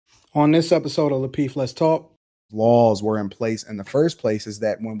On this episode of Lapeef, Let's Talk. Laws were in place in the first place is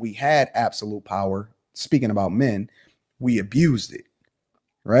that when we had absolute power, speaking about men, we abused it,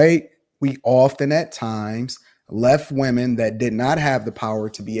 right? We often at times left women that did not have the power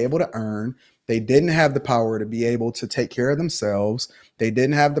to be able to earn. They didn't have the power to be able to take care of themselves. They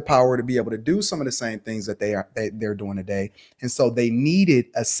didn't have the power to be able to do some of the same things that they're doing today. And so they needed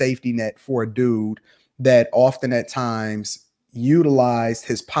a safety net for a dude that often at times utilized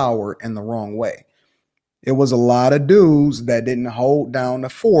his power in the wrong way. It was a lot of dudes that didn't hold down the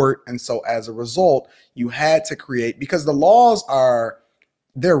fort. And so as a result, you had to create, because the laws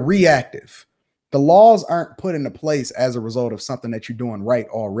they're reactive. The laws aren't put into place as a result of something that you're doing right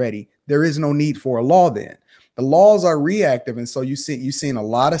already. There is no need for a law then. The laws are reactive. And so you've seen a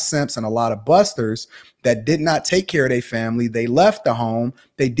lot of simps and a lot of busters that did not take care of their family. They left the home.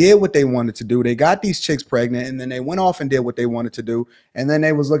 They did what they wanted to do. They got these chicks pregnant, and then they went off and did what they wanted to do. And then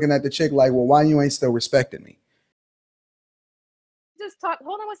they was looking at the chick like, well, why you ain't still respecting me?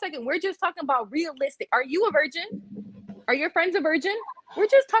 Hold on 1 second. We're just talking about realistic. Are you a virgin? Are your friends a virgin? We're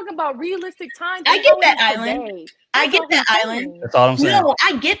just talking about realistic times. I get that, Island. I get that, Island. That's all I'm saying. No,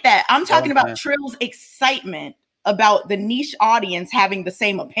 I get that. I'm talking about Trill's excitement about the niche audience having the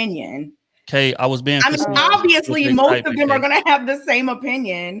same opinion. Okay, I was being. I mean, obviously, most of them are going to have the same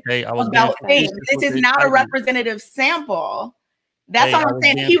opinion about things. This is not a representative sample. That's all I'm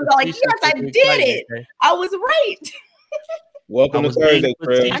saying. He was like, "Yes, I did it. I was right." Welcome to Thursday,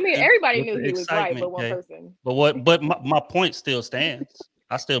 Chris. I mean, everybody knew he was right, but one person. But my point still stands.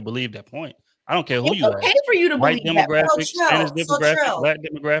 I still believe that point. I don't care who you are. It's okay for you to believe that. Spanish demographic, Black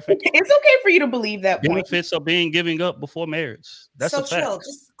demographic. It's okay for you to believe that. Benefits are being giving up before marriage. That's a fact. Trill,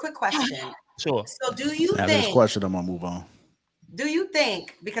 just a quick question. Sure. So do you think? This question, I'm gonna move on. Do you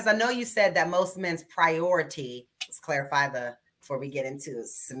think? Because I know you said that most men's priority. Let's clarify before we get into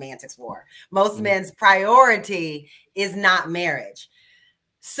semantics war. Most men's priority is not marriage.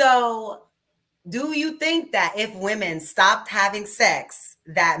 So do you think that if women stopped having sex,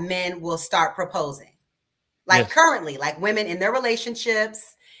 that men will start proposing? Like currently, like women in their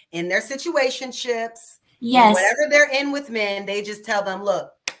relationships, in their situationships, whatever they're in with men, they just tell them,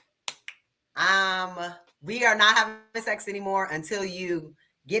 look, we are not having sex anymore until you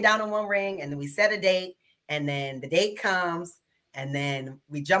get down on one ring, and then we set a date, and then the date comes, and then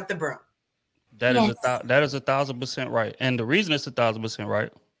we jump the broom. That is 1,000% right. And the reason it's 1,000%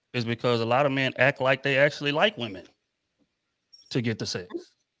 right is because a lot of men act like they actually like women to get the sex.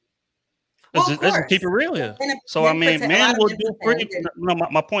 Let's just keep it real here. So I mean, men will do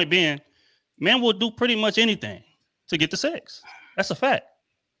my point being, men will do pretty much anything to get the sex. That's a fact.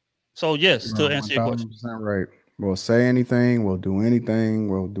 So yes, to answer your question. Right. We'll say anything, we'll do anything,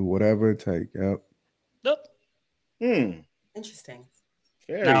 we'll do whatever it takes. Yep. Interesting.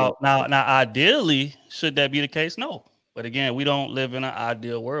 Now, ideally, should that be the case? No. But again, we don't live in an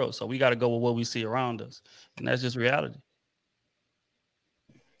ideal world, so we got to go with what we see around us, and that's just reality.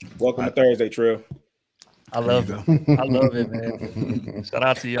 Welcome to Thursday, Trill. I love it. I love it, man. Shout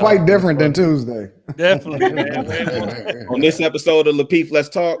out to y'all. Quite different than Tuesday. Definitely, man. On this episode of Lapeef, Let's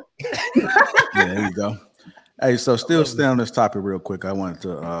Talk. There you go. Hey, so still stay on this topic real quick. I wanted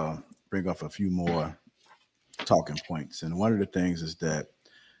to bring up a few more talking points. And one of the things is that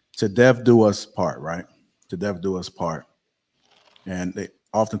to death do us part, right? To death do us part. And they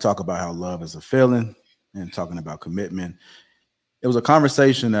often talk about how love is a feeling and talking about commitment. It was a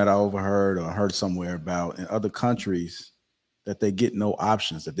conversation that I overheard or heard somewhere about in other countries that they get no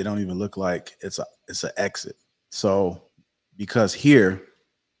options, that they don't even look like it's an exit. So because here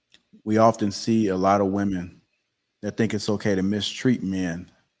we often see a lot of women that think it's okay to mistreat men,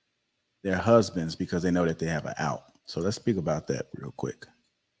 their husbands, because they know that they have an out. So let's speak about that real quick.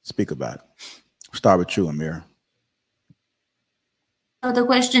 Speak about it. Start with you, Amir. The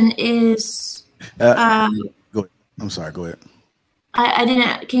question is, go ahead. I'm sorry, go ahead. I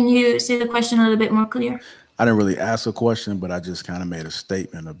didn't, can you say the question a little bit more clear? I didn't really ask a question, but I just kind of made a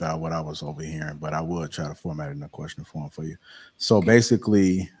statement about what I was overhearing, but I would try to format it in a question form for you. So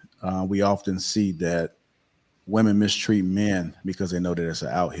basically, we often see that women mistreat men because they know that it's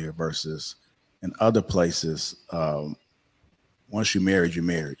out here versus in other places, once you're married, you're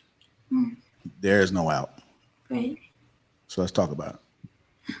married. There is no out. Great. So let's talk about it.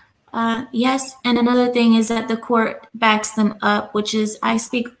 Yes, and another thing is that the court backs them up, which is, I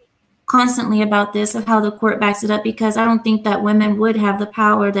speak constantly about this, of how the court backs it up, because I don't think that women would have the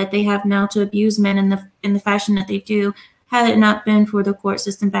power that they have now to abuse men in the fashion that they do, had it not been for the court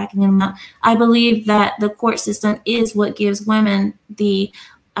system backing them up. I believe that the court system is what gives women the,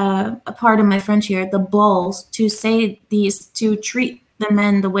 a part of my French here, the balls to say these, to treat the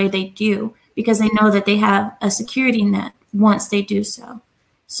men the way they do, because they know that they have a security net once they do so.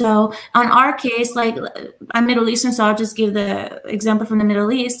 So on our case, like I'm Middle Eastern, so I'll just give the example from the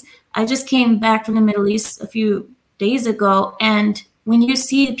Middle East. I just came back from the Middle East a few days ago, and when you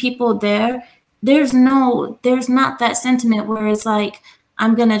see people there, there's not that sentiment where it's like,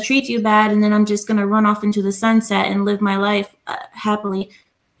 I'm going to treat you bad and then I'm just going to run off into the sunset and live my life happily.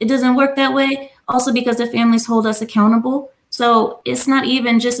 It doesn't work that way. Also because the families hold us accountable. So it's not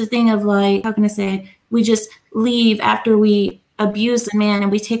even just a thing of like, how can I say, we just leave after we abuse the man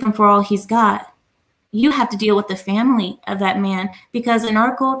and we take him for all he's got. You have to deal with the family of that man, because in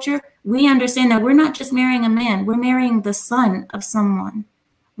our culture, we understand that we're not just marrying a man, we're marrying the son of someone,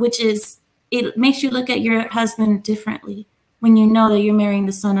 which is, it makes you look at your husband differently when you know that you're marrying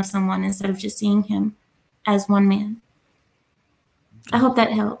the son of someone instead of just seeing him as one man. I hope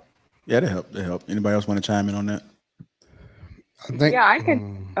that helped. Yeah, that helped. That helped. Anybody else want to chime in on that? I think, yeah, I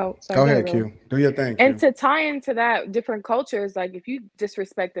can. Oh, sorry. Go ahead, Q. Do your thing. And Q. To tie into that, different cultures, like if you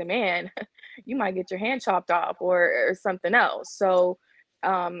disrespect a man, you might get your hand chopped off or something else. So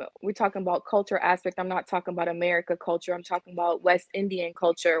we're talking about culture aspect. I'm not talking about America culture. I'm talking about West Indian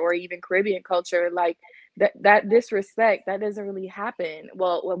culture or even Caribbean culture. Like that disrespect, that doesn't really happen.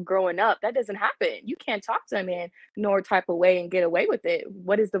 Well, growing up, that doesn't happen. You can't talk to a man no type of way and get away with it.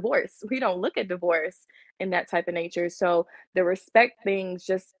 What is divorce? We don't look at divorce in that type of nature. So the respect things,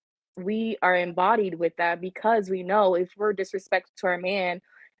 just we are embodied with that, because we know if we're disrespectful to our man,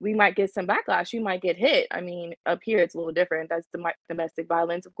 we might get some backlash. You might get hit. I mean, up here it's a little different. That's domestic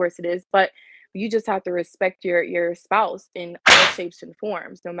violence, of course it is. But you just have to respect your spouse in all shapes and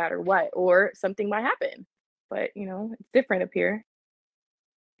forms, no matter what, or something might happen. But you know, it's different up here.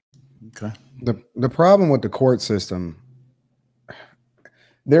 Okay. The problem with the court system,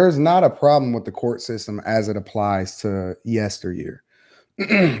 there is not a problem with the court system as it applies to yesteryear.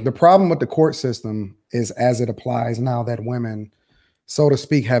 The problem with the court system is as it applies now that women, so to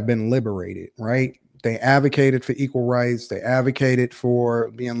speak, have been liberated, right? They advocated for equal rights. They advocated for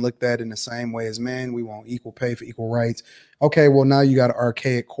being looked at in the same way as men. We want equal pay for equal rights. Okay, well, now you got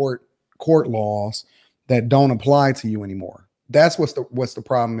archaic court laws that don't apply to you anymore. That's what's the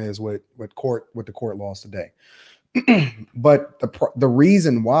problem is with the court laws today. But the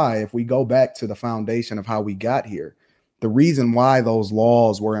reason why, if we go back to the foundation of how we got here, the reason why those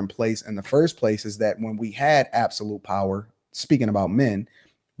laws were in place in the first place is that when we had absolute power, speaking about men,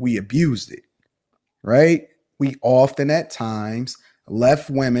 we abused it, right? We often at times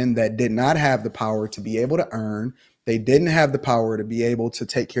left women that did not have the power to be able to earn. They didn't have the power to be able to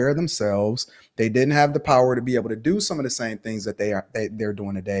take care of themselves. They didn't have the power to be able to do some of the same things that they're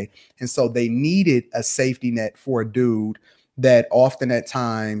doing today. And so they needed a safety net for a dude that often at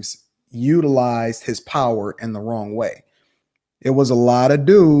times utilized his power in the wrong way. It was a lot of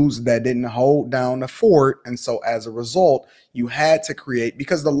dudes that didn't hold down the fort. And so as a result, you had to create,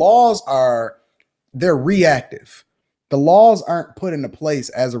 because the laws they're reactive. The laws aren't put into place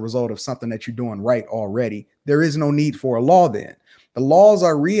as a result of something that you're doing right already. There is no need for a law then. The laws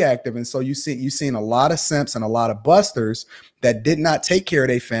are reactive. And so you've seen a lot of simps and a lot of busters that did not take care of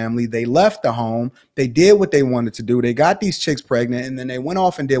their family. They left the home. They did what they wanted to do. They got these chicks pregnant, and then they went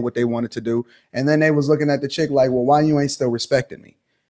off and did what they wanted to do. And then they was looking at the chick like, well, why you ain't still respecting me?